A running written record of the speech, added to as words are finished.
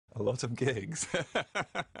a lot of gigs.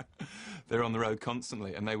 They're on the road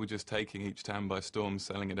constantly, and they were just taking each town by storm,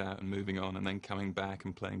 selling it out and moving on, and then coming back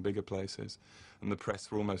and playing bigger places. And the press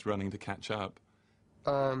were almost running to catch up.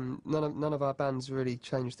 None of our bands really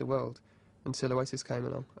changed the world until Oasis came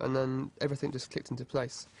along, and then everything just clicked into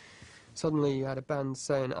place. Suddenly you had a band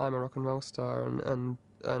saying, I'm a rock and roll star, and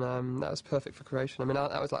that was perfect for creation. I mean,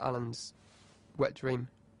 that was like Alan's wet dream.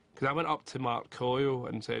 Because I went up to Mark Coyle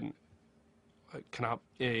and said, can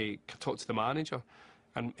I talk to the manager?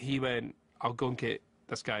 And he went, I'll go and get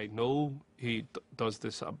this guy Noel, who does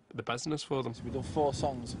this, the business for them. So we'd done 4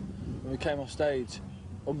 songs. When we came off stage,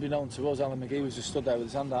 unbeknown to us, Alan McGee was just stood there with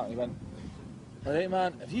his hand out and he went, "Hey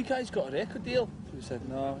man, have you guys got a record deal?" So we said,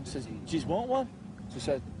 "No." He says, "Do you want one?" So we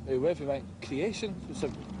said, "Hey, where have you made Creation?" So we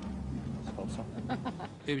said,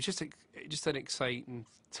 it was just an exciting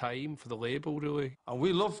time for the label, really. And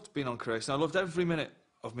we loved being on Creation. I loved every minute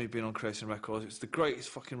of me being on Creation Records. It's the greatest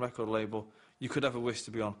fucking record label you could ever wish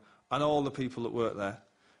to be on. And all the people that worked there,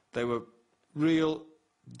 they were real,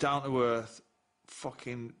 down-to-earth,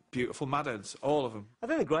 fucking beautiful madheads, all of them. I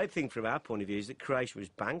think the great thing from our point of view is that Creation was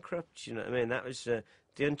bankrupt, you know what I mean? That was the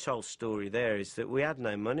untold story there, is that we had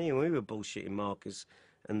no money and we were bullshitting Marcus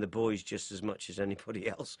and the boys just as much as anybody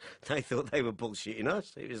else. They thought they were bullshitting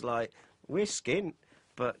us. It was like, we're skint,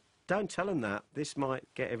 but don't tell them that. This might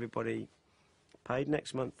get everybody paid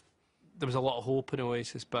next month. There was a lot of hope in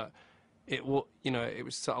Oasis, but it was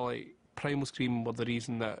sort of like Primal Scream were the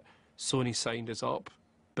reason that Sony signed us up.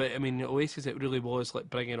 But I mean, Oasis, it really was like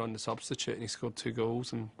bringing on the substitute, and he scored 2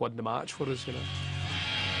 goals and won the match for us, you know.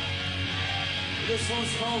 This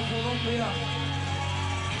one's called Columbia.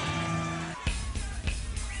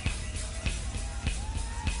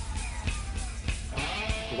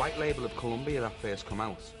 The white label of Columbia that first come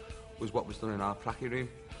out was what was done in our pracky room,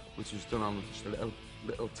 which was done on just a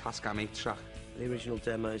little Tascam 8 track. The original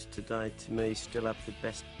demos today, to me, still have the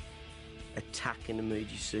best attack in the mood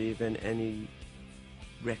you see of any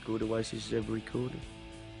record Oasis has ever recorded.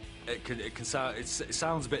 It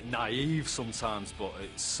sounds a bit naive sometimes, but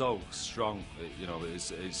it's so strong.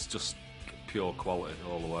 It's just pure quality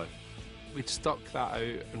all the way. We'd stuck that out,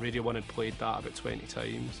 and Radio 1 had played that about 20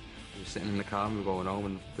 times. We were sitting in the car and we were going home,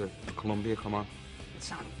 and the Columbia come on. It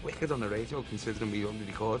sounded wicked on the radio, considering we only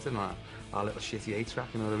recorded our little shitty 8 track,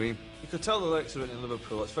 you know what I mean? You could tell the lyrics were written in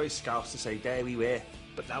Liverpool. It's very Scouse to say, "There we were,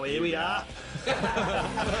 but now here we are."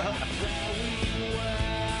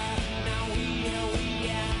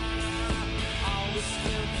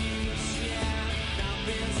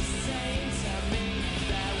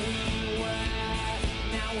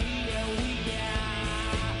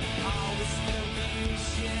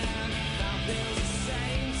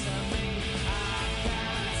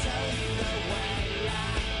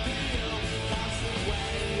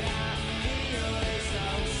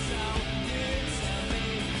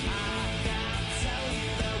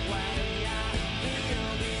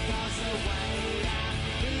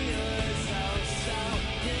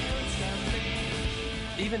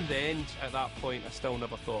 Even then, at that point, I still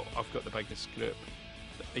never thought I've got the biggest group,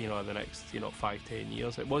 you know, the next, 5-10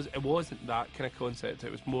 years. It wasn't that kind of concept.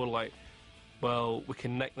 It was more like, well, we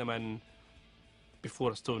can nick them in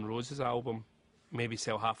before a Stone Roses album, maybe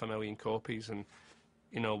sell 500,000 copies, and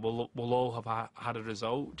we'll all have had a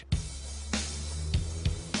result.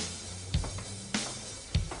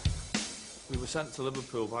 We were sent to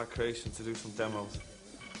Liverpool by Creation to do some demos,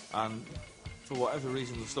 and for whatever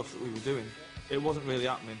reason, the stuff that we were doing, it wasn't really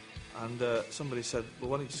happening, and somebody said, well,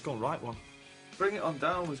 why don't you just go and write one? Bring It On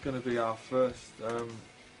Down was going to be our first,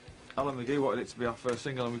 Alan McGee wanted it to be our first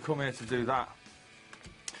single, and we come here to do that,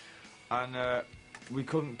 and we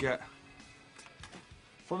couldn't get,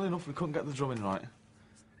 funnily enough, we couldn't get the drumming right.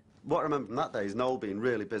 What I remember from that day is Noel being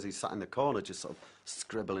really busy, sat in the corner, just sort of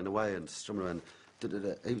scribbling away and strumming around,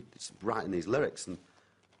 he was writing these lyrics, and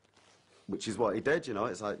which is what he did,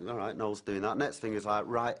 It's like, all right, Noel's doing that. Next thing is like,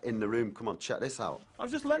 right in the room, come on, check this out. I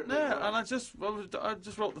was just leant there, and I just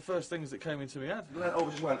wrote the first things that came into my head.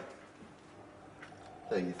 Just went,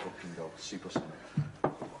 there you fucking go, supersonic.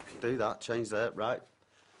 Do that, change that, right,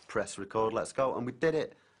 press record, let's go. And we did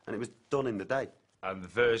it, and it was done in the day. And the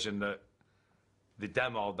version that they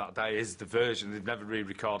demoed that day is the version. They've never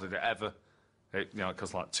re-recorded it ever. It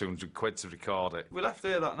costs like 200 quid to record it. We left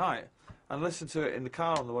here that night and listened to it in the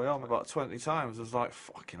car on the way home about 20 times. I was like,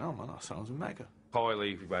 fucking hell, man, that sounds mega.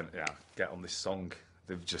 Coily, we went, yeah, get on this song.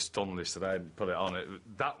 They've just done this today and put it on it.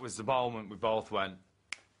 That was the moment we both went,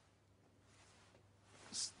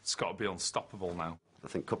 it's got to be unstoppable now. I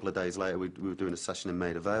think a couple of days later, we were doing a session in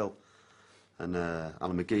Maida Vale, and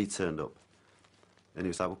Alan McGee turned up. And he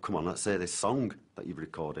was like, well, come on, let's hear this song that you've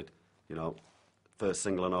recorded, first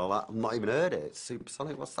single and all that. I've not even heard it. It's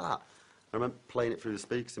supersonic. What's that? I remember playing it through the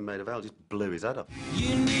speakers in Maida Vale, just blew his head off.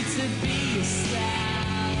 You need to be yourself.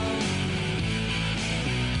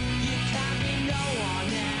 You can't be no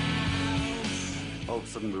one else. All of a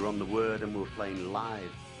sudden we were on the Word and we were playing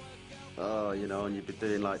live. Oh, you know, and you'd be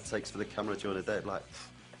doing like takes for the camera during the day, like,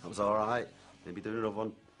 that was all right. Maybe doing another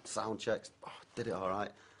one, sound checks, oh, did it all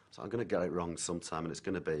right. So I'm going to get it wrong sometime and it's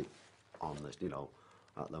going to be on this, you know,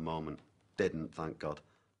 at the moment. Didn't, thank God.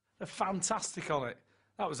 They're fantastic on it.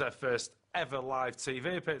 That was their first ever live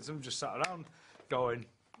TV appearance. We just sat around going,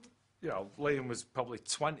 you know, Liam was probably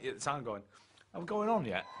 20 at the time going, are we going on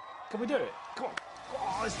yet? Can we do it? Come on,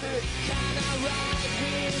 let's do it. Can I ride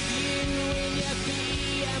with you in your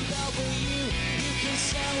BMW? You can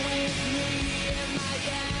sail with me in my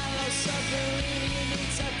yellow submarine. You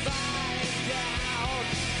need to find out,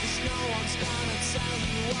 'cause no one's gonna tell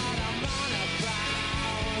you what I'm on about.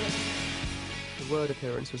 The Word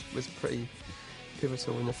appearance was pretty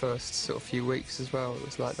pivotal in the first sort of few weeks as well. It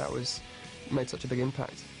was like that made such a big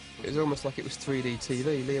impact. It was almost like it was 3D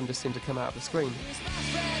TV. Liam just seemed to come out of the screen. As my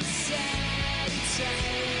friend said, take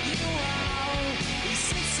you home. He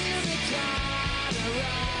sits in the corner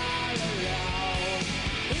all alone.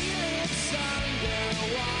 He lives under a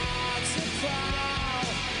waterfall.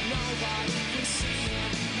 Nobody can see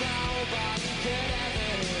him, nobody could ever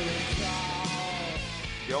hear him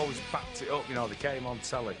call. They always backed it up, you know, they came on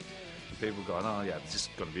telly. And people going, oh yeah, it's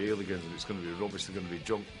just going to be hooligans and it's going to be rubbish, they're going to be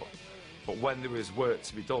drunk. But when there was work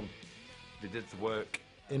to be done, they did the work.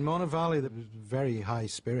 In Montevalli, there was very high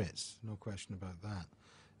spirits, no question about that.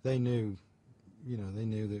 They knew, you know,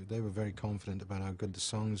 that they were very confident about how good the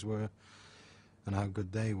songs were and how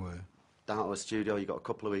good they were. Down to a studio, you got a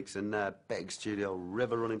couple of weeks in there, big studio,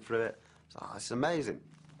 river running through it. So, it's amazing.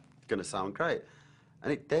 Gonna sound great.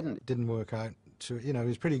 And it didn't. It didn't work out to, you know, it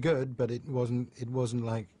was pretty good, but it wasn't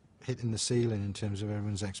like hitting the ceiling in terms of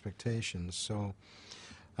everyone's expectations. So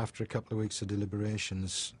after a couple of weeks of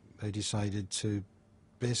deliberations, they decided to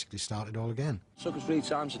basically start it all again. It took us 3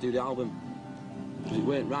 times to do the album, because it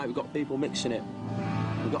weren't right. We've got people mixing it.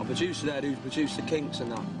 We've got a producer there who's produced the Kinks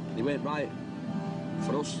and that. They weren't right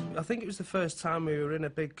for us. I think it was the first time we were in a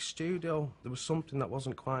big studio. There was something that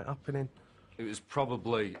wasn't quite happening. It was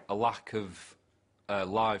probably a lack of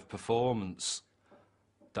live performance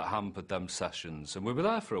that hampered them sessions. And we were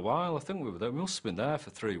there for a while. I think we were there. We must have been there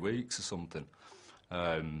for 3 weeks or something.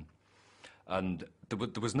 And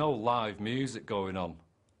there was no live music going on.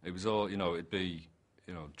 It was all, you know, it'd be,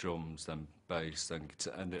 you know, drums, then bass, then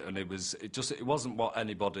guitar, and it wasn't what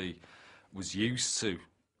anybody was used to.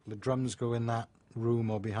 The drums go in that room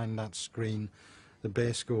or behind that screen, the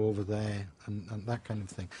bass go over there, and that kind of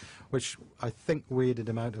thing, which I think weirded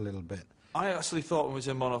them out a little bit. I actually thought when we was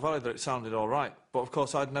in Montevalli that it sounded all right, but of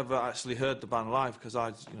course I'd never actually heard the band live because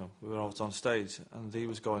we were always on stage, and he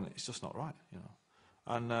was going, it's just not right, you know.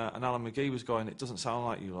 And Alan McGee was going, it doesn't sound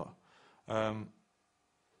like you lot.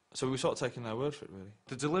 So we were sort of taking their word for it, really.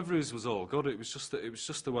 The deliveries was all good. It was just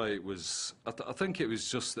the way it was. I think it was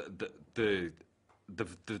just the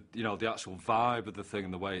you know, the actual vibe of the thing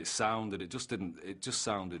and the way it sounded. It just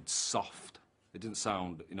sounded soft. It didn't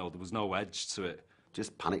sound, you know, there was no edge to it.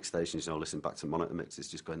 Just panic stations, you know, listening back to monitor mixes,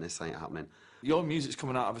 just going, this ain't happening. Your music's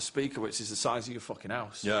coming out of a speaker which is the size of your fucking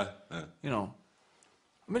house. Yeah. You know,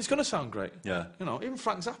 I mean, it's going to sound great. Yeah. You know, even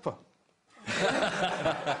Frank Zappa.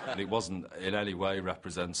 And it wasn't in any way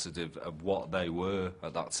representative of what they were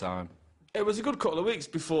at that time. It was a good couple of weeks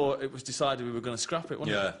before it was decided we were going to scrap it,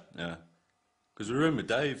 wasn't it? Yeah. Because we were in with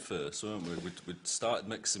Dave first, weren't we? We'd started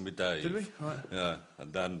mixing with Dave. Did we? Right. Yeah,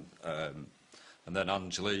 and then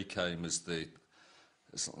Angelique came as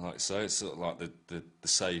it's like I say, it's sort of like the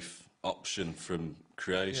safe option from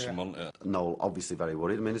creation, wasn't it? Noel obviously very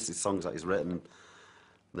worried. I mean, this is songs that he's written.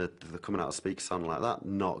 They're coming out of speakers sounding like that,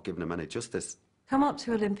 not giving him any justice. Come up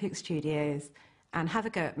to Olympic Studios and have a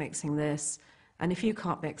go at mixing this, and if you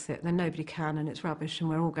can't mix it, then nobody can, and it's rubbish, and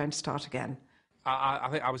we're all going to start again. I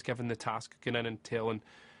think I was given the task of going in and telling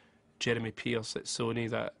Jeremy Pierce at Sony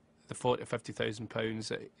that the £40,000 to £50,000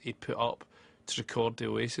 that he'd put up to record the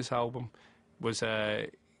Oasis album was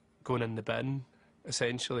going in the bin,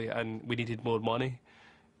 essentially, and we needed more money.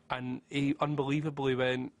 And he unbelievably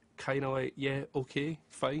went, kind of like, yeah, OK,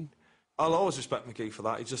 fine. I'll always respect McGee for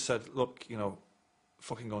that. He just said, look, you know,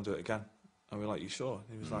 fucking go and do it again. And we were like, you sure?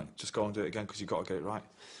 He was like, just go and do it again because you've got to get it right.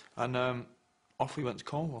 And off we went to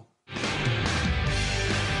Cornwall.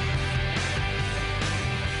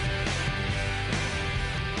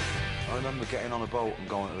 I remember getting on a boat and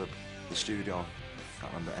going to the studio.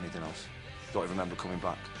 Can't remember anything else. Don't even remember coming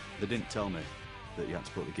back. They didn't tell me that you had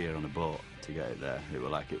to put the gear on a boat to get it there. It were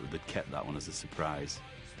like they'd kept that one as a surprise.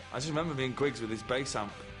 I just remember being Griggs with his bass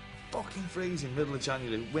amp, fucking freezing, middle of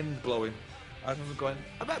January, wind blowing. I remember going,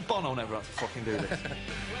 I bet Bono never had to fucking do this.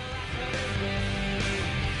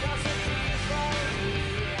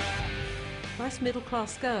 Nice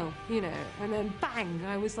middle-class girl, you know, and then bang,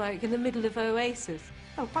 I was like in the middle of Oasis.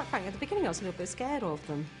 Oh, quite frankly, at the beginning I was a little bit scared of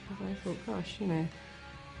them. I thought, gosh, you know,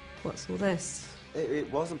 what's all this?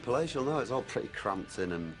 It wasn't palatial, no, it's all pretty cramped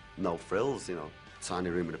in and no frills, you know.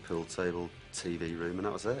 Tiny room with a pool table, TV room, and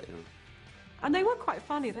that was it, you know. And they were quite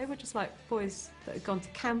funny. They were just like boys that had gone to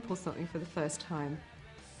camp or something for the first time.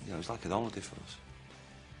 Yeah, it was like an holiday for us.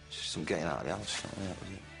 Just some getting out of the house, that was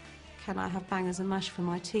it. Can I have bangers and mash for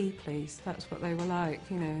my tea, please? That's what they were like,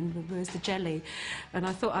 you know, and where's the jelly? And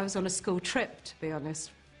I thought I was on a school trip, to be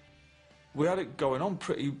honest. We had it going on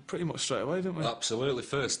pretty much straight away, didn't we? Absolutely.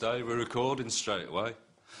 First day, we're recording straight away.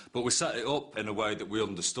 But we set it up in a way that we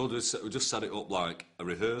understood. We just set it up like a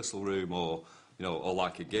rehearsal room or, you know, or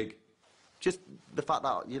like a gig. Just the fact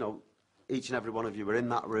that, you know, each and every one of you were in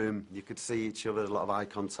that room, you could see each other, a lot of eye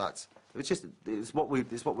contact. It's what we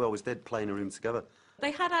always did, play in a room together.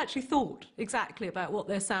 They had actually thought exactly about what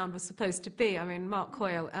their sound was supposed to be. I mean, Mark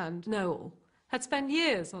Coyle and Noel had spent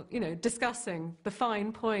years, you know, discussing the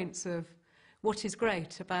fine points of what is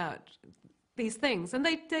great about these things. And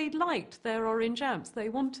they liked their orange amps. They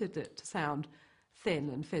wanted it to sound thin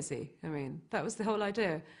and fizzy. I mean, that was the whole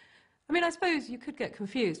idea. I mean, I suppose you could get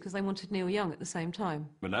confused because they wanted Neil Young at the same time.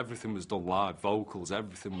 When everything was done live, vocals,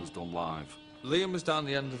 everything was done live. Liam was down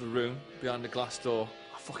the end of the room, behind the glass door.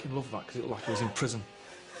 I fucking love that because it looked like he was in prison.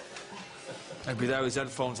 He'd be there with his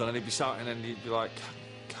headphones on and he'd be shouting and he'd be like,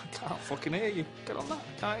 I can't fucking hear you, get on that,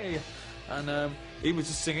 I can't hear you. And he was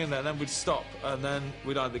just singing there and then we'd stop and then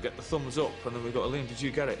we'd either get the thumbs up and then we'd go to Liam, did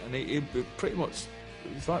you get it? And he'd be pretty much,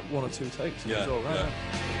 it was like 1 or 2 takes and it was all right.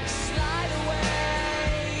 Yeah. Slide away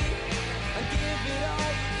and give it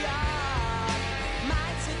all you got.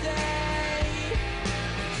 Mine today,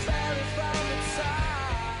 fairy from the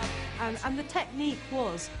top. And the technique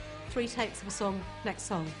was 3 takes of a song, next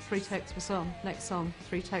song, 3 takes of a song, next song,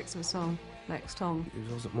 3 takes of a song, next song.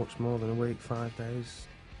 It wasn't much more than a week, 5 days.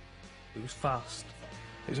 It was fast.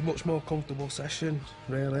 It was a much more comfortable session,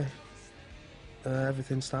 really.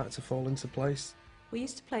 Everything started to fall into place. We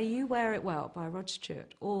used to play You Wear It Well by Rod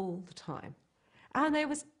Stewart all the time. And there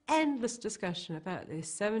was endless discussion about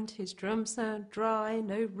this 70s drum sound, dry,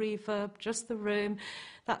 no reverb, just the room,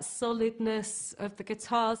 that solidness of the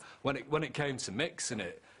guitars. When it came to mixing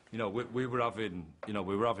it, you know, we were having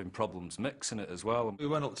problems mixing it as well. We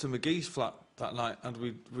went up to McGee's flat that night and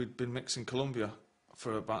we'd been mixing Columbia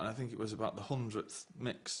for about, I think it was about the 100th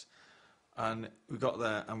mix. And we got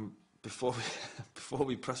there and before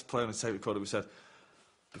we pressed play on the tape recorder, we said,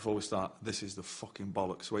 before we start, this is the fucking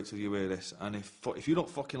bollocks, wait till you hear this. And if you don't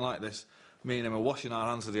fucking like this, me and him are washing our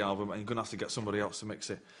hands of the album and you're going to have to get somebody else to mix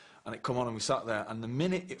it. And it come on and we sat there and the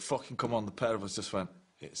minute it fucking come on, the pair of us just went,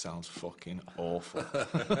 it sounds fucking awful.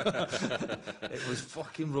 It was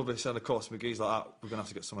fucking rubbish. And of course, McGee's like, we're going to have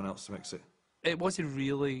to get someone else to mix it. It was a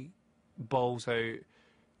really balls out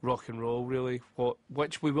rock and roll, really,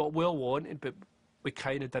 which we all wanted, but we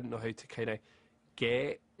kind of didn't know how to kind of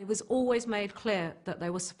get. It was always made clear that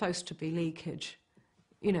there was supposed to be leakage.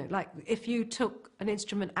 You know, like if you took an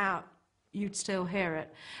instrument out, you'd still hear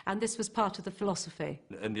it. And this was part of the philosophy.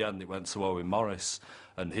 In the end, it went to Owen Morris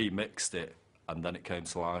and he mixed it. And then it came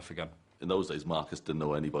to life again. In those days, Marcus didn't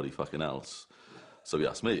know anybody fucking else. So he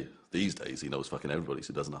asked me. These days, he knows fucking everybody,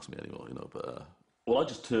 so he doesn't ask me anymore, you know. But, well, I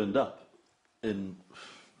just turned up in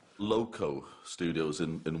Loco Studios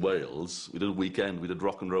in Wales. We did a weekend. We did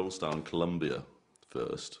Rock and Roll Star in Columbia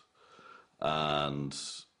first. And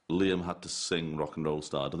Liam had to sing Rock and Roll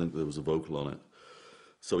Star. I don't think there was a vocal on it.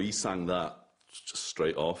 So he sang that just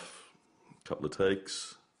straight off, a couple of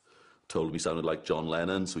takes. Told him he sounded like John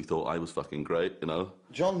Lennon, so he thought I was fucking great, you know.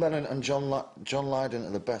 John Lennon and John Lydon are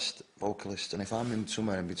the best vocalists, and if I'm in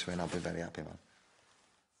somewhere in between, I'll be very happy, man.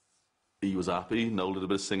 He was happy, Noel did a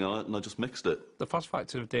bit of singing on it, and I just mixed it. The first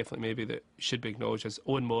factor definitely maybe that should be acknowledged is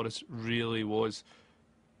Owen Morris really was,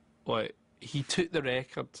 like, he took the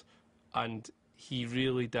record and he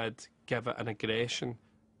really did give it an aggression.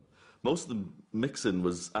 Most of the mixing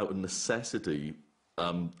was out of necessity,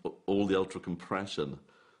 all the ultra compression.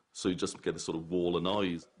 So you just get a sort of wall of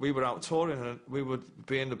noise. We were out touring and we would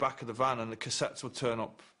be in the back of the van and the cassettes would turn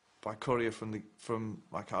up by courier from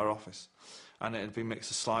like our office, and it'd be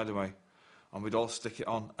mixed a slide away, and we'd all stick it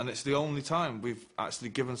on. And it's the only time we've actually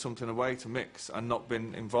given something away to mix and not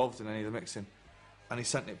been involved in any of the mixing. And he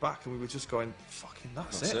sent it back and we were just going, fucking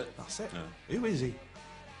that's it. That's it. Yeah. Who is he?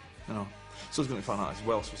 You know. Subsequently found out it's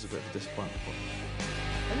Welsh was a bit of a disappointment. But...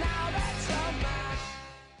 And now that